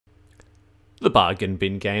The Bargain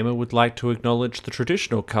Bin Gaymer would like to acknowledge the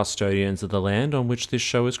traditional custodians of the land on which this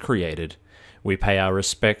show is created. We pay our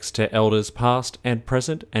respects to elders past and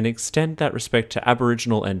present and extend that respect to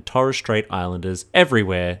Aboriginal and Torres Strait Islanders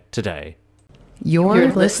everywhere today.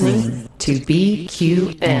 You're listening to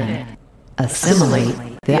BQN.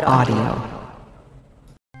 Assimilate the audio.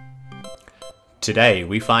 Today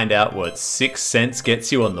we find out what 6 cents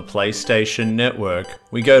gets you on the PlayStation Network.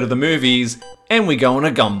 We go to the movies and we go on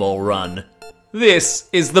a gumball run. This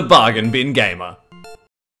is the Bargain Bin Gaymer.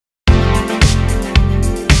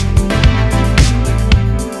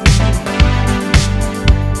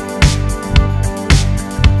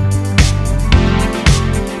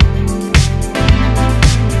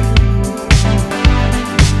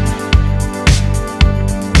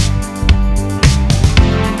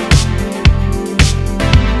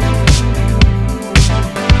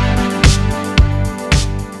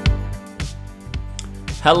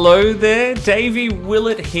 Hello there, Davey,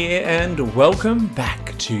 Willett here, and welcome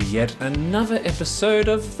back to yet another episode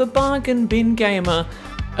of the Bargain Bin Gaymer,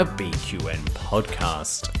 a BQN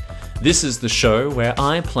podcast. This is the show where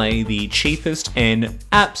I play the cheapest and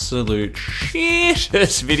absolute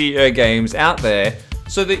shittest video games out there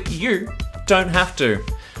so that you don't have to.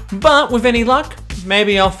 But with any luck,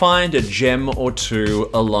 maybe I'll find a gem or two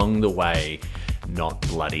along the way. Not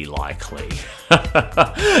bloody likely.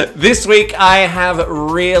 This week I have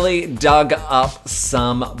really dug up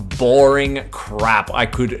some boring crap. I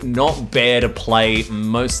could not bear to play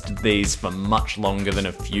most of these for much longer than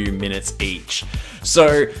a few minutes each.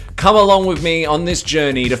 So come along with me on this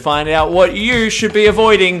journey to find out what you should be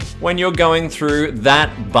avoiding when you're going through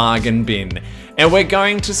that bargain bin. And we're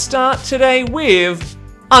going to start today with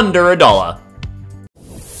under $1.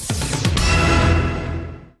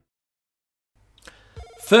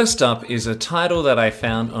 First up is a title that I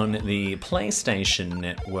found on the PlayStation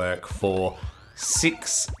Network for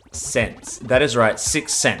 6 cents. That is right,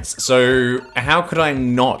 6 cents. So how could I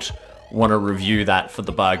not want to review that for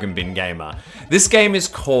the Bargain Bin Gaymer? This game is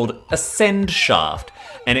called Ascend Shaft,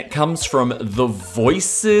 and it comes from The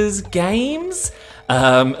Voices Games,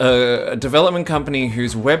 a development company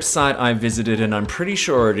whose website I visited, and I'm pretty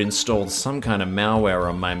sure it installed some kind of malware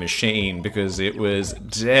on my machine because it was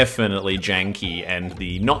definitely janky, and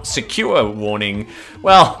the not secure warning,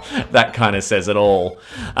 well, that kind of says it all.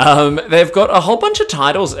 They've got a whole bunch of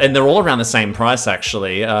titles, and they're all around the same price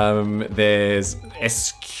actually. There's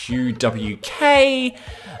SQWK,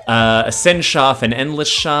 Ascend Shaft, and Endless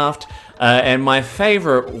Shaft. And my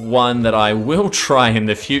favorite one that I will try in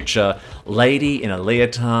the future, Lady in a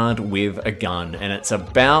Leotard with a Gun. And it's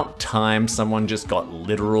about time someone just got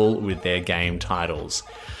literal with their game titles.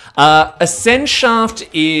 Ascend Shaft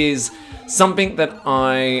is something that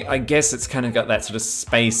I guess it's kind of got that sort of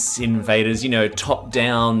Space Invaders, you know,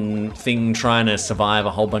 top-down thing trying to survive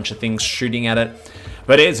a whole bunch of things shooting at it.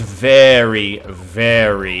 But it's very,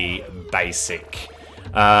 very basic.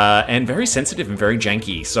 And very sensitive and very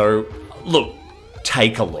janky. So look,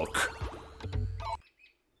 take a look.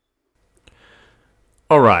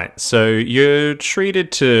 Alright, so you're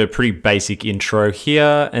treated to a pretty basic intro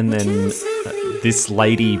here, and then this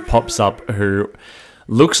lady pops up who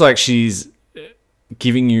looks like she's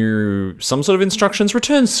giving you some sort of instructions.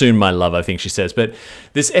 Return soon, my love, I think she says. But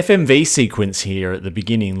this FMV sequence here at the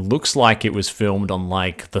beginning looks like it was filmed on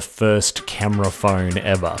like the first camera phone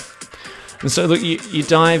ever. And so look, you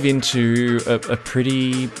dive into a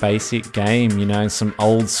pretty basic game, you know, some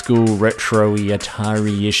old school retro-y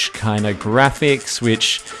Atari-ish kind of graphics,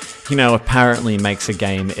 which, you know, apparently makes a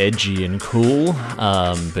game edgy and cool.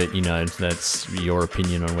 But, you know, that's your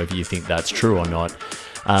opinion on whether you think that's true or not.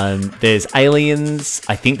 There's aliens.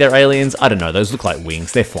 I think they're aliens. I don't know. Those look like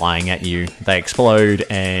wings. They're flying at you. They explode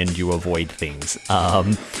and you avoid things.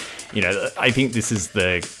 You know, I think this is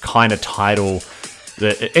the kind of title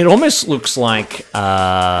that it almost looks like,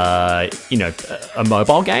 you know, a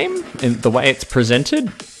mobile game in the way it's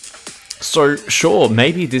presented. So sure,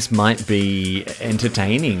 maybe this might be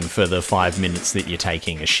entertaining for the 5 minutes that you're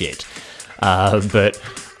taking a shit. But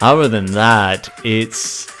other than that,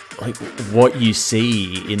 it's like what you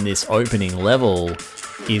see in this opening level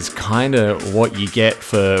is kind of what you get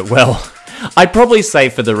for, well, I'd probably say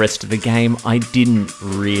for the rest of the game, I didn't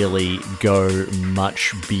really go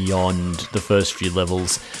much beyond the first few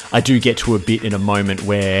levels. I do get to a bit in a moment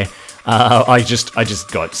where I just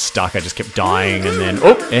got stuck. I just kept dying, and then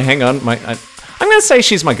hang on, I'm gonna say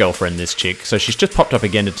she's my girlfriend, this chick. So she's just popped up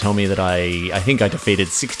again to tell me that I think I defeated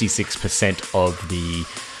 66% of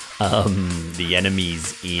the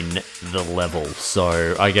enemies in the level.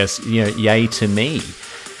 So I guess, you know, yay to me.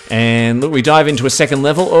 And look, we dive into a second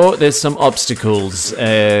level. Oh, there's some obstacles.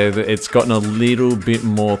 It's gotten a little bit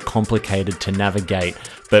more complicated to navigate,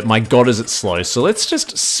 but my God, is it slow. So let's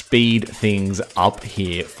just speed things up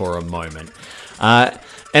here for a moment.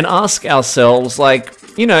 And ask ourselves, like,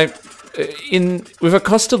 you know, with a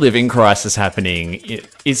cost of living crisis happening,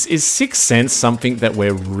 is 6 cents something that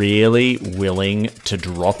we're really willing to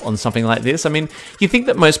drop on something like this? I mean, you think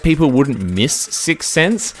that most people wouldn't miss 6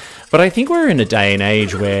 cents, but I think we're in a day and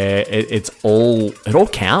age where it all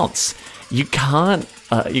counts. You can't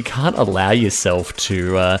allow yourself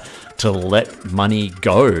to let money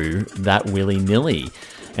go that willy-nilly.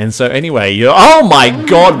 And so anyway, oh my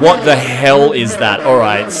God, what the hell is that? All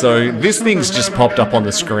right, so this thing's just popped up on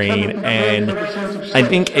the screen, and I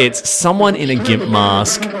think it's someone in a GIMP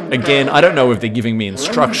mask. Again, I don't know if they're giving me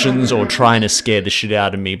instructions or trying to scare the shit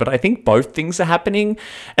out of me, but I think both things are happening.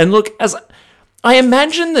 And look, as I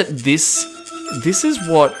imagine that this is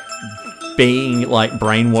what being like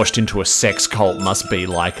brainwashed into a sex cult must be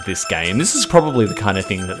like this game. This is probably the kind of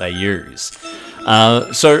thing that they use.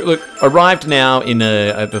 So look, arrived now in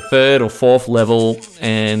at the 3rd or 4th level,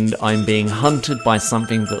 and I'm being hunted by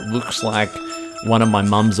something that looks like one of my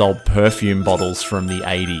mum's old perfume bottles from the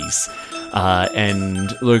 80s.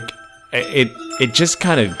 And look, it just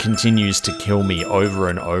kind of continues to kill me over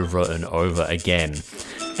and over and over again.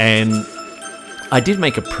 And I did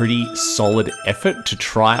make a pretty solid effort to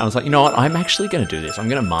try. I was like, you know what, I'm actually going to do this. I'm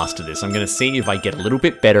going to master this. I'm going to see if I get a little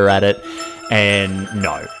bit better at it. And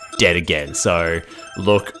no, dead again. So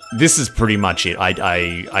look, this is pretty much it.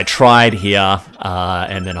 I tried here,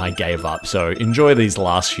 and then I gave up. So enjoy these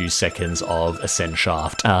last few seconds of Ascend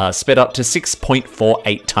Shaft. Sped up to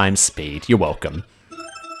 6.48 times speed. You're welcome.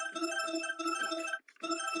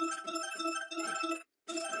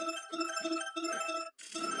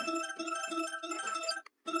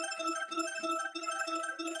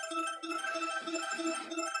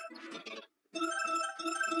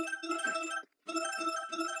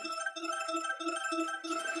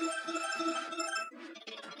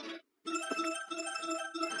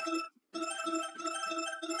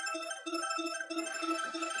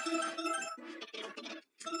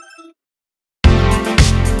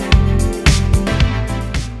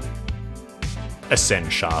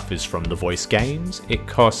 Ascend Shaft is from The Voice Games. It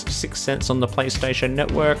costs 6 cents on the PlayStation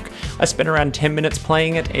Network. I spent around 10 minutes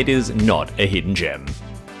playing it. It is not a hidden gem.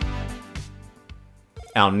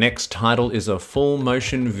 Our next title is a full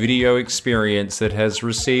motion video experience that has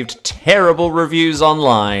received terrible reviews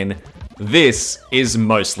online. This is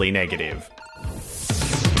mostly negative.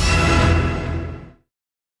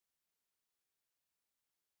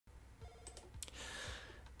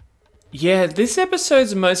 Yeah, this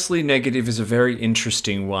episode's mostly negative is a very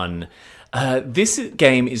interesting one. This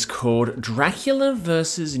game is called Dracula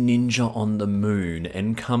vs. Ninja on the Moon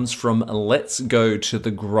and comes from Let's Go to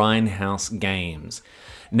the Grindhouse Games.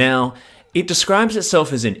 Now, it describes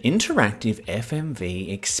itself as an interactive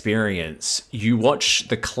FMV experience. You watch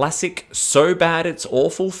the classic So Bad It's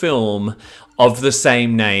Awful film of the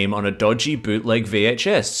same name on a dodgy bootleg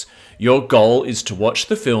VHS. Your goal is to watch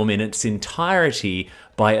the film in its entirety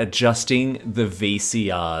by adjusting the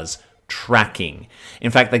VCR's tracking.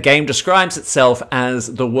 In fact, the game describes itself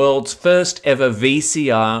as the world's first ever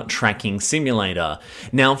VCR tracking simulator.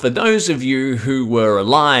 Now, for those of you who were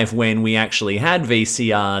alive when we actually had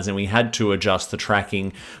VCRs and we had to adjust the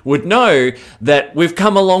tracking, would know that we've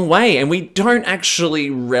come a long way and we don't actually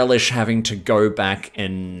relish having to go back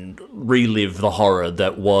and relive the horror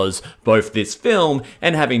that was both this film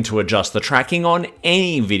and having to adjust the tracking on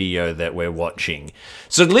any video that we're watching.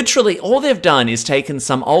 So literally all they've done is taken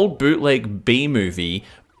some old bootleg B-movie,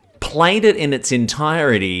 played it in its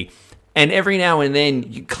entirety, and every now and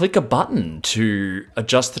then you click a button to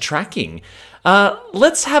adjust the tracking.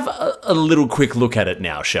 Let's have a little quick look at it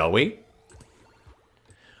now, shall we?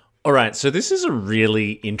 Alright, so this is a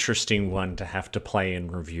really interesting one to have to play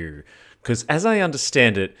and review, because as I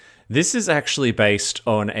understand it, this is actually based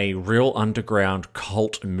on a real underground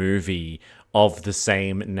cult movie of the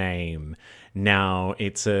same name. Now,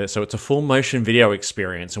 it's a full motion video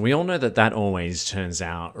experience, and we all know that that always turns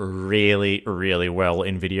out really, really well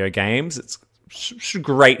in video games. It's a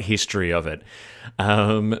great history of it.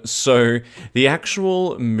 So the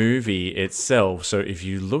actual movie itself, so if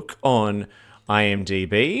you look on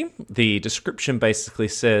IMDb, the description basically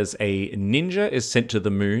says a ninja is sent to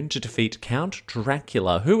the moon to defeat Count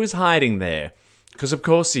Dracula. Who is hiding there? Because of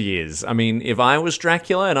course he is. I mean, if I was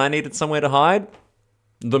Dracula and I needed somewhere to hide,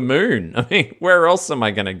 the moon. I mean, where else am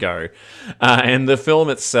I going to go? And the film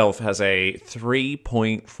itself has a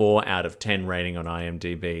 3.4 out of 10 rating on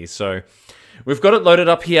IMDb. So we've got it loaded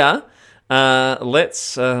up here.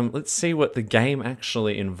 Let's see what the game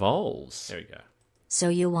actually involves. There we go. So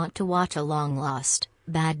you want to watch a long-lost,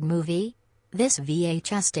 bad movie? This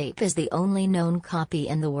VHS tape is the only known copy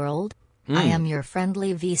in the world. I am your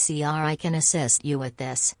friendly VCR. I can assist you with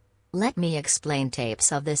this. Let me explain. Tapes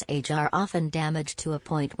of this age are often damaged to a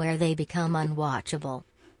point where they become unwatchable.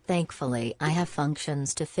 Thankfully, I have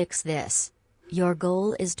functions to fix this. Your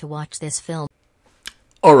goal is to watch this film.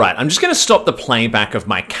 Alright, I'm just going to stop the playback of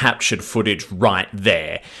my captured footage right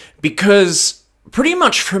there, because pretty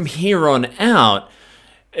much from here on out,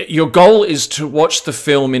 your goal is to watch the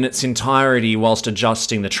film in its entirety whilst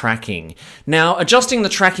adjusting the tracking. Now, adjusting the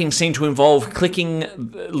tracking seemed to involve clicking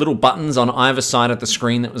little buttons on either side of the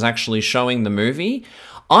screen that was actually showing the movie.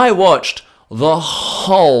 I watched the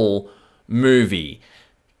whole movie.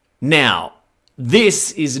 Now,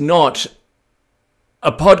 this is not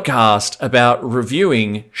a podcast about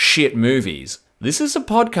reviewing shit movies. This is a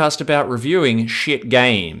podcast about reviewing shit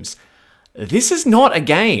games. This is not a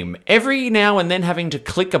game. Every now and then having to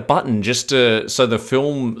click a button just so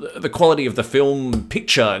the quality of the film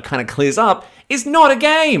picture kind of clears up is not a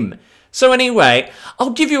game. So anyway,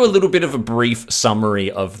 I'll give you a little bit of a brief summary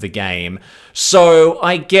of the game. So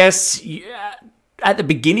I guess at the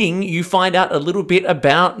beginning you find out a little bit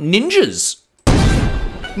about ninjas.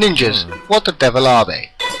 Ninjas, what the devil are they?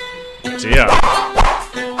 Dear.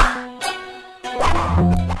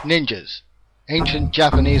 Ninjas, ancient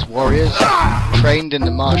Japanese warriors trained in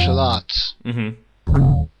the martial arts.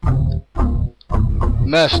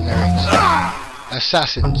 Mercenaries,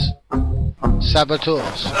 assassins,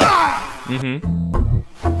 saboteurs.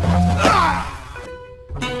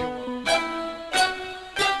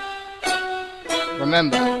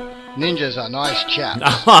 Remember, ninjas are nice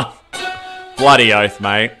chaps. Bloody oath,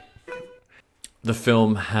 mate. The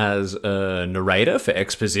film has a narrator for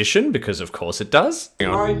exposition, because of course it does.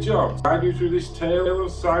 My job to guide you through this tale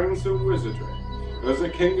of science and wizardry, as a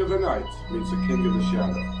king of the night meets a king of the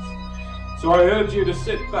shadows. So I urge you to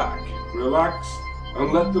sit back, relax,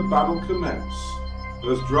 and let the battle commence,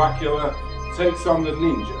 as Dracula takes on the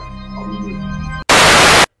ninja on the moon.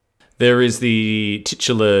 There is the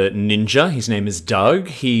titular ninja. His name is Doug.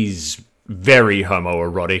 He's very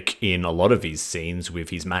homoerotic in a lot of his scenes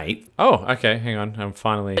with his mate. Oh, okay, hang on, I'm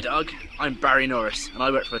finally... Hey Doug, I'm Barry Norris, and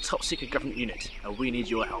I work for a top-secret government unit, and we need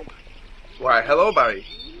your help. Why, hello Barry.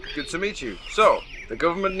 Good to meet you. So, the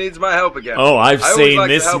government needs my help again. Oh, I've seen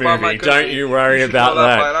this movie, don't you worry about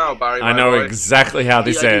that. Now, Barry, I know boy. exactly how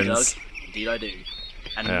this Indeed ends. I do, Doug. Indeed I do.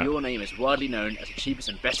 And your name is widely known as the cheapest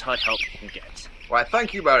and best hired help you can get. Why,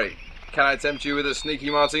 thank you, Barry. Can I tempt you with a sneaky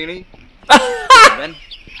martini? And then,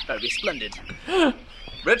 that would be splendid.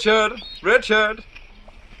 Richard! Richard!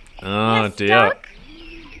 Oh, Yes, dear. Doug?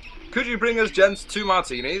 Could you bring us gents 2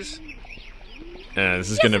 martinis? This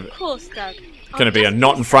is Yes, gonna of course, Doug. be a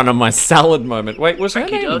not in front of my salad moment. Wait, was her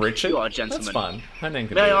Thank you, name Doug. Richard? You are a gentleman. That's fun. Her name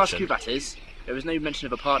could May be I ask Richard. who that is? There was no mention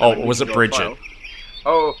of a partner. Oh, was it Bridget?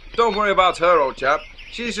 Oh, don't worry about her, old chap.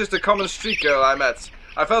 She's just a common street girl I met.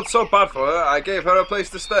 I felt so bad for her, I gave her a place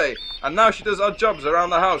to stay, and now she does odd jobs around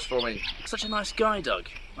the house for me. Such a nice guy, Doug.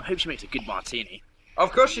 I hope she makes a good martini.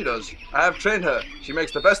 Of course she does. I have trained her. She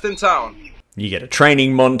makes the best in town. You get a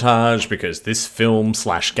training montage because this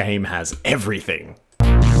film/game has everything.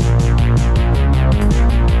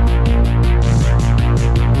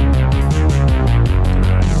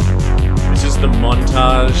 This is the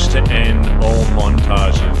montage to end all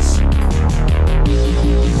montages.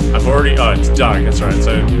 I've already... Oh, it's Doug, that's right,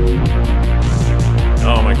 so...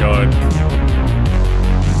 Oh my god.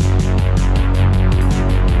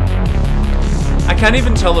 I can't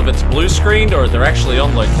even tell if it's blue screened or if they're actually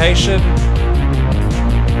on location.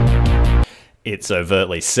 It's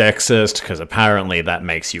overtly sexist, because apparently that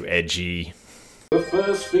makes you edgy. The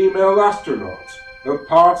first female astronaut and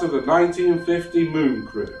part of the 1950 moon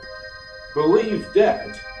crew. Believed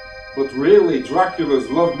dead, but really Dracula's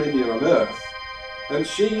love minion on Earth. And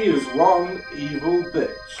she is one evil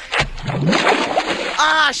bitch.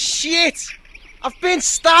 Ah, shit! I've been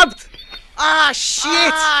stabbed! Ah,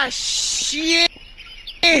 shit! Ah, shit!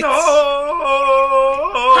 No!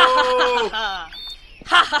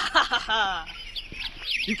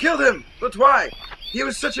 You killed him, but why? He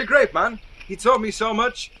was such a great man. He taught me so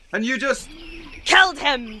much, and you just... Killed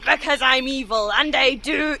him because I'm evil and I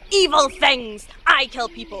do evil things. I kill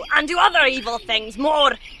people and do other evil things,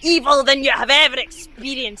 more evil than you have ever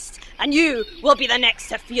experienced. And you will be the next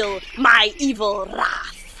to feel my evil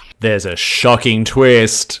wrath. There's a shocking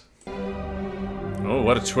twist. Oh,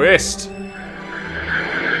 what a twist.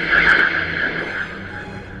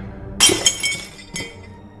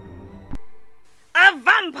 A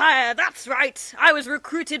vampire That's right. I was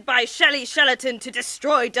recruited by Shelley Shelaton to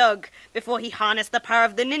destroy Doug before he harnessed the power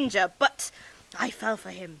of the ninja, but I fell for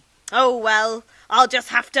him. Oh well, I'll just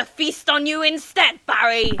have to feast on you instead,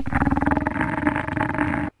 Barry.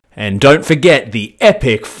 And don't forget the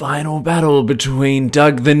epic final battle between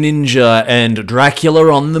Doug the Ninja and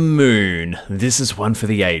Dracula on the Moon. This is one for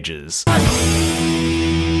the ages.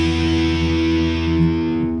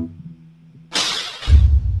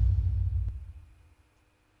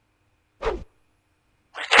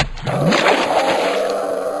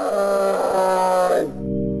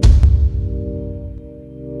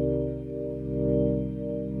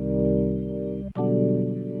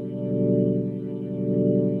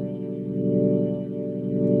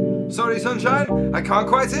 Sorry, Sunshine, I can't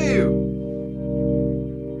quite hear you.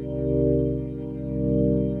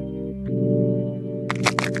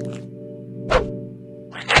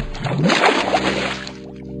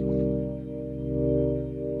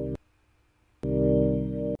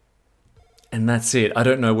 And that's it. I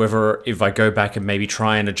don't know whether if I go back and maybe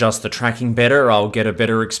try and adjust the tracking better, I'll get a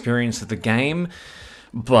better experience of the game.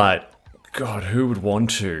 But, God, who would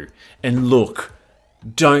want to? And look,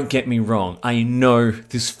 don't get me wrong, I know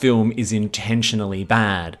this film is intentionally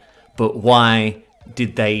bad, but why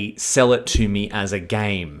did they sell it to me as a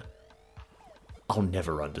game? I'll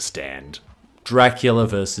never understand. Dracula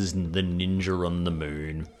versus the Ninja on the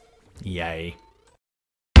Moon. Yay.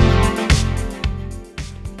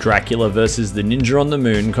 Dracula vs. the Ninja on the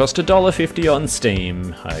Moon cost $1.50 on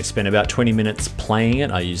Steam. I spent about 20 minutes playing it.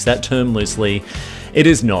 I use that term loosely. It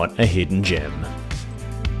is not a hidden gem.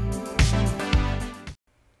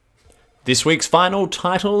 This week's final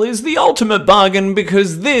title is the ultimate bargain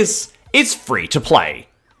because this is free to play.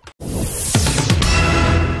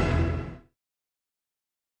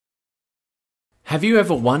 Have you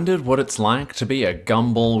ever wondered what it's like to be a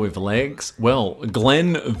gumball with legs? Well,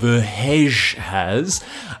 Glenn Verhage has,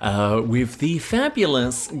 with the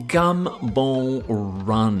fabulous Gumball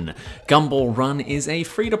Run. Gumball Run is a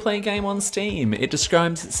free-to-play game on Steam. It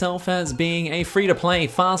describes itself as being a free-to-play,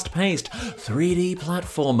 fast-paced 3D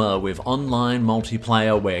platformer with online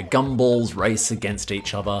multiplayer where gumballs race against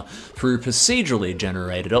each other through procedurally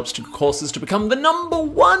generated obstacle courses to become the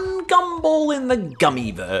 #1 gumball in the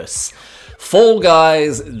Gummyverse. Fall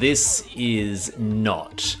Guys, this is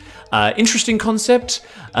not. Interesting concept.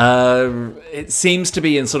 It seems to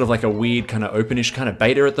be in sort of like a weird kind of openish kind of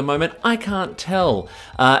beta at the moment. I can't tell.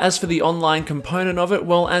 As for the online component of it,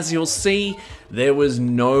 well, as you'll see, there was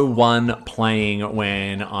no one playing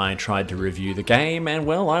when I tried to review the game, and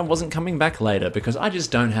well, I wasn't coming back later because I just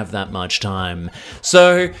don't have that much time.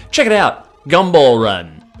 So, check it out. Gumball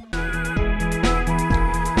Run.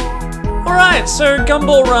 Alright, so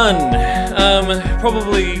Gumball Run.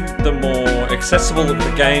 Probably the more accessible of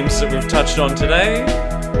the games that we've touched on today.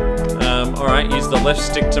 Alright, use the left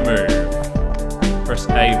stick to move. Press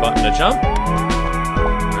A button to jump.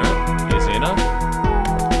 Alright, easy enough.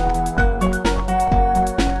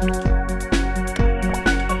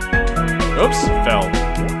 Oops, fell.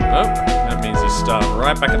 Oh, that means you start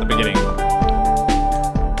right back at the beginning.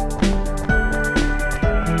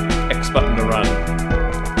 X button to run.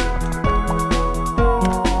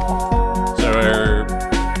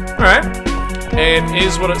 Alright, it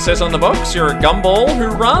is what it says on the box. You're a gumball who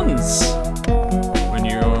runs. When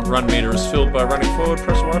your run meter is filled by running forward,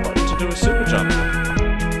 press Y button to do a super jump.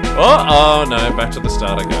 Oh no, back to the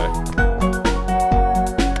start I go.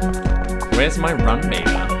 Where's my run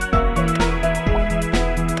meter?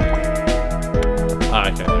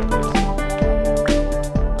 Ah, okay, there it is.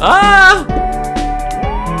 Ah!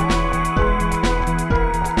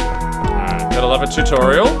 Alright, gotta love a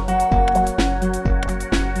tutorial.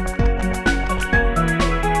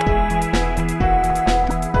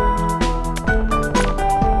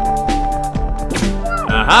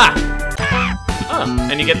 Aha! Oh,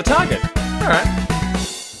 and you get the target. Alright.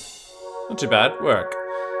 Not too bad. Work.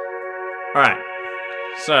 Alright.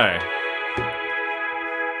 So.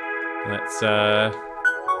 Let's,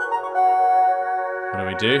 what do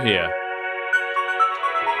we do here?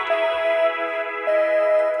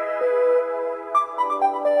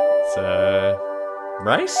 It's,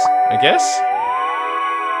 race, I guess?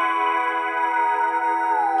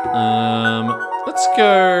 Let's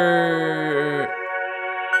go...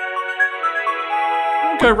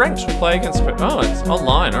 Go ranked, we'll play against... Oh, it's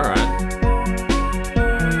online, alright.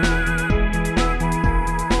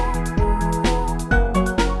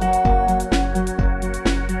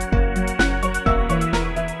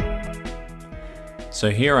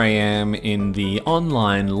 So here I am in the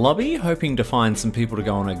online lobby, hoping to find some people to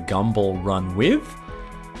go on a gumball run with.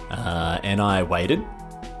 And I waited.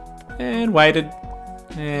 And waited.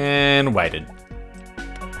 And waited.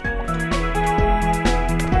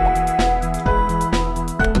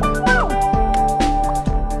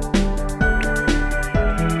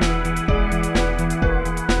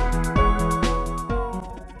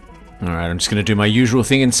 Alright, I'm just going to do my usual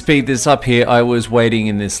thing and speed this up here. I was waiting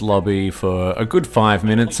in this lobby for a good 5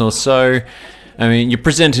 minutes or so. I mean, you're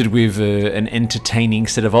presented with an entertaining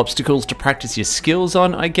set of obstacles to practice your skills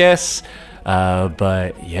on, I guess.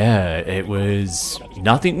 But yeah, it was...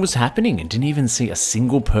 nothing was happening. I didn't even see a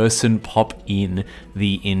single person pop in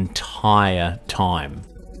the entire time.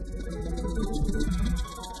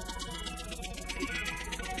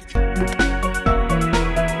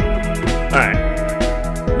 Alright.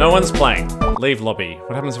 No one's playing. Leave lobby.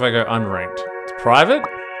 What happens if I go unranked? It's private?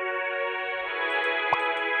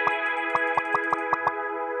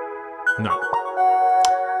 No.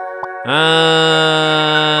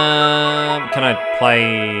 Can I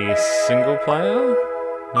play single player?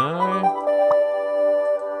 No.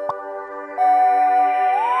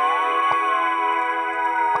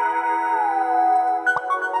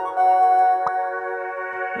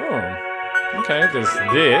 Oh. Okay, there's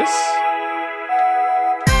this.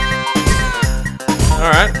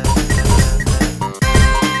 Alright.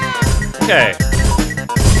 Okay.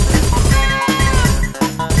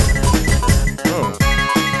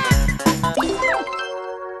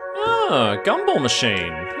 Oh, gumball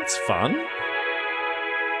machine. That's fun.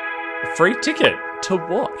 A free ticket. To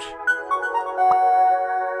what?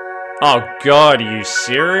 Oh god, are you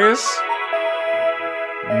serious?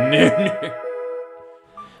 No.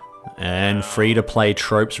 And free-to-play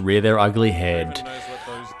tropes rear their ugly head.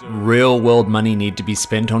 Real world money need to be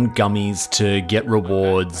spent on gummies to get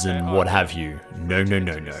rewards and what have you. No, no,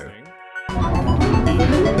 no, no.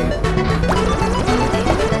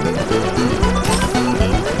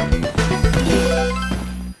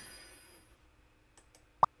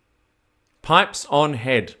 Pipes on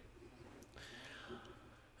head.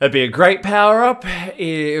 That'd be a great power-up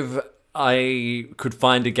if I could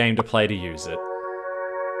find a game to play to use it.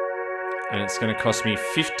 And it's going to cost me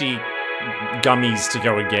 50 gummies to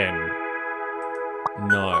go again.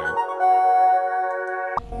 No.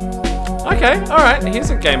 Okay, alright, here's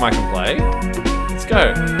a game I can play. Let's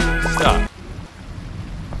go. Start.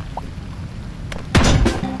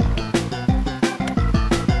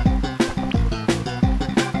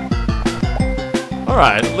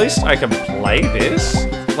 Alright, at least I can play this.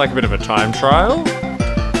 It's like a bit of a time trial.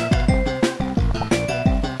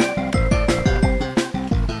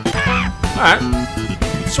 Alright.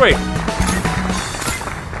 Sweet.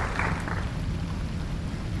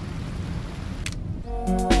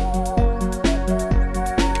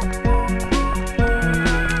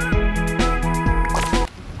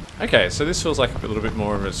 Okay, so this feels like a little bit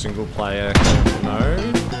more of a single player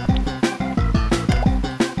mode.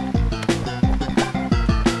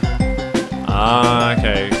 Ah,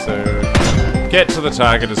 okay, so get to the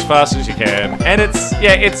target as fast as you can, and it's,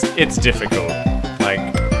 yeah, it's difficult. Like,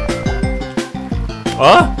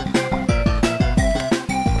 oh,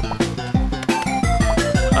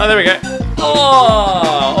 there we go.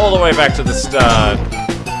 Oh, all the way back to the start.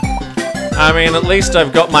 I mean, at least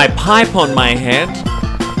I've got my pipe on my head.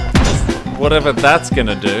 Whatever that's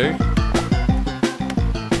gonna do.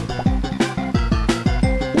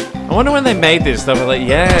 I wonder when they made this, they were like,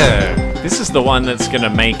 yeah, this is the one that's gonna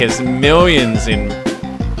make us millions in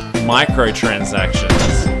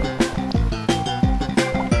microtransactions.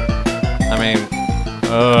 I mean,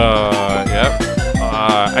 yep.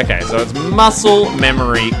 Okay, so it's muscle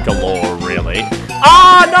memory galore, really.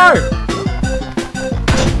 Ah, no!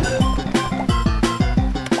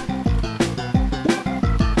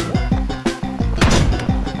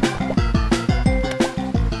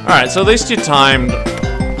 Alright, so at least you timed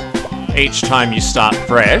each time you start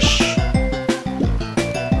fresh.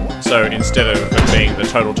 So instead of it being the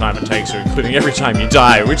total time it takes you, including every time you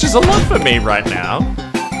die, which is a lot for me right now.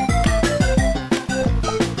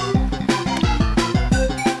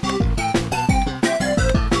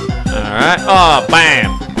 Alright, oh,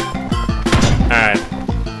 bam! Alright.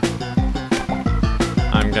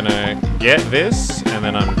 I'm gonna get this, and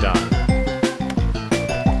then I'm done.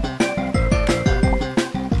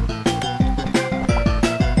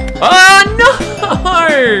 Oh no!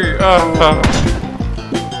 Oh.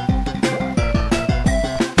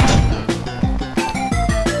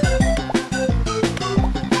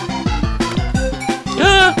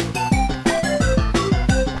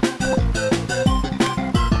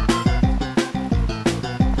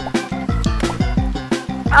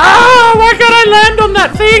 Ah! Why can't I land on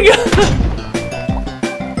that thing?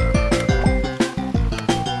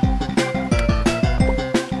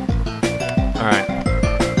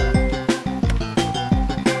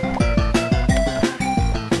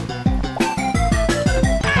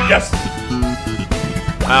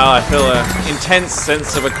 Wow, I feel an intense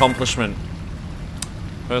sense of accomplishment.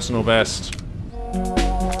 Personal best.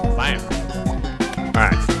 Bam.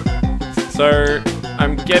 Alright. So,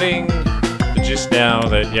 I'm getting the gist now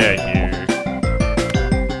that, yeah, you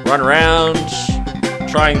run around,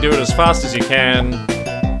 try and do it as fast as you can,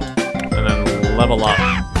 and then level up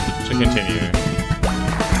to continue.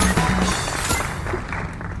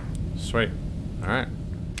 Sweet. Alright.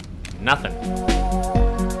 Nothing.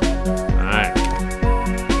 Alright.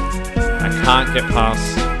 I can't get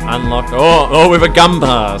past unlock. Oh, with a gun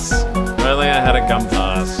pass. Really, I had a gun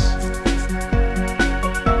pass.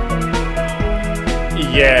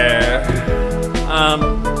 Yeah.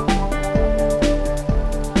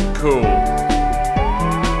 Cool.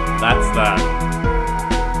 That's that.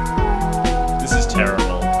 This is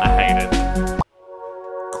terrible. I hate it.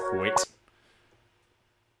 Quit.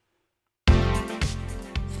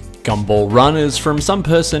 Gumball Run is from some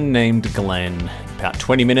person named Glenn. About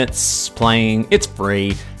 20 minutes playing. It's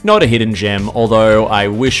free, not a hidden gem, although I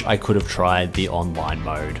wish I could have tried the online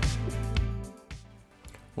mode.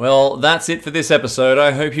 Well, that's it for this episode.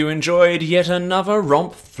 I hope you enjoyed yet another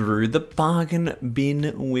romp through the bargain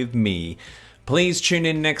bin with me. Please tune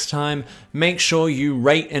in next time. Make sure you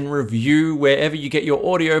rate and review wherever you get your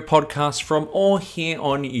audio podcasts from or here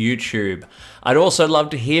on YouTube. I'd also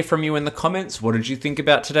love to hear from you in the comments. What did you think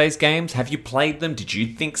about today's games? Have you played them? Did you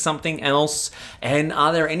think something else? And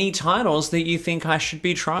are there any titles that you think I should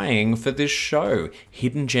be trying for this show?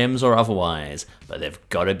 Hidden gems or otherwise, but they've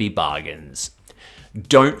got to be bargains.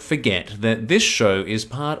 Don't forget that this show is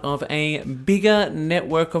part of a bigger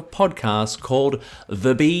network of podcasts called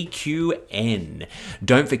The BQN.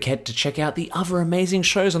 Don't forget to check out the other amazing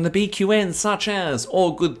shows on the BQN, such as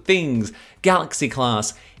All Good Things, Galaxy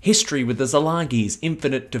Class, History with the Szilagys,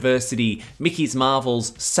 Infinite Diversity, Mickey's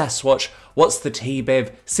Marvels, Sasquatch, What's the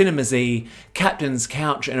T-Bev, Cinema Z, Captain's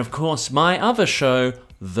Couch, and of course my other show,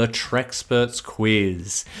 The Trexperts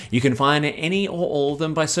Quiz. You can find any or all of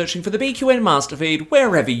them by searching for the BQN Master Feed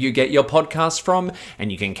wherever you get your podcasts from,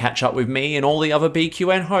 and you can catch up with me and all the other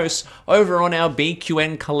BQN hosts over on our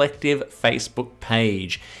BQN Collective Facebook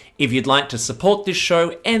page. If you'd like to support this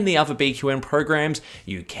show and the other BQN programs,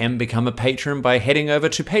 you can become a patron by heading over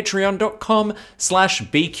to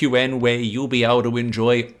patreon.com/BQN, where you'll be able to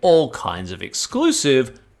enjoy all kinds of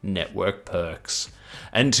exclusive network perks.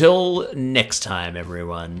 Until next time,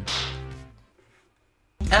 everyone.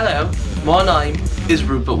 Hello, my name is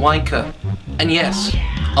Rupert Wanker, and yes,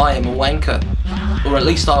 I am a wanker. Or at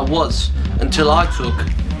least I was, until I took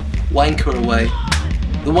Wanker away.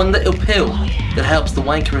 The one little pill that helps the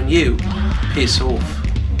wanker in you piss off.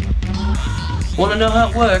 Wanna know how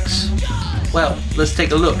it works? Well, let's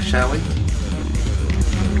take a look, shall we?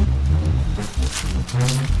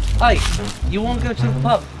 Hey, you wanna go to the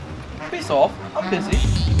pub? Piss off, I'm busy.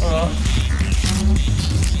 Alright.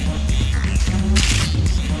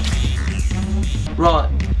 Right,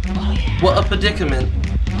 what a predicament.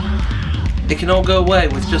 It can all go away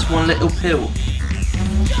with just one little pill.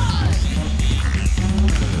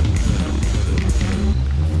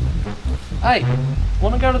 Hey,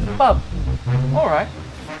 wanna go to the pub? Alright.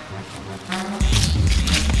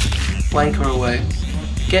 Wanker away.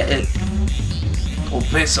 Get it. Or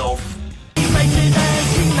piss off.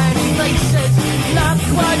 Places, not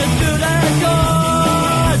quite as good as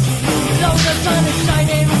yours. Though the sun is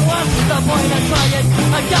shining, what's the point of trying?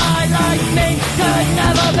 A guy like me could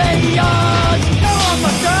never be yours. Go on, my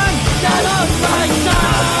son, get on my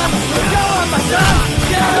son. Go on, my son,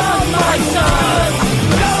 get on my son.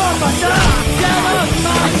 Go on, my son, get on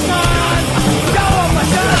my son. Go on, my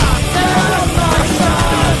son, get on my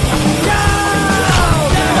son. Go,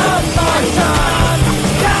 get on my son.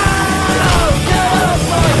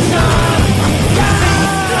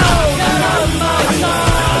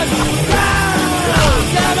 Go,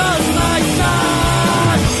 get on my son.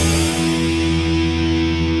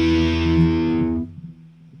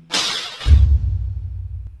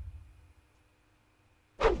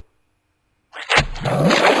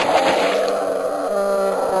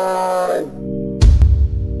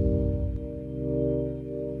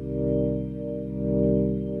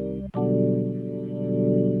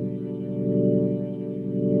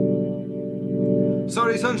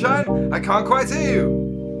 Sorry, Sunshine, I can't quite hear you.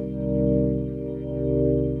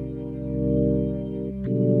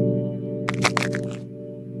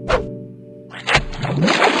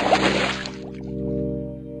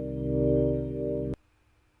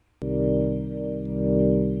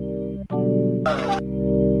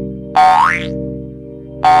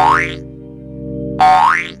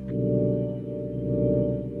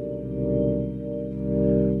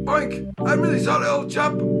 Oink! I'm really sorry, old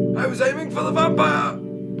chap. I was aiming for the vampire.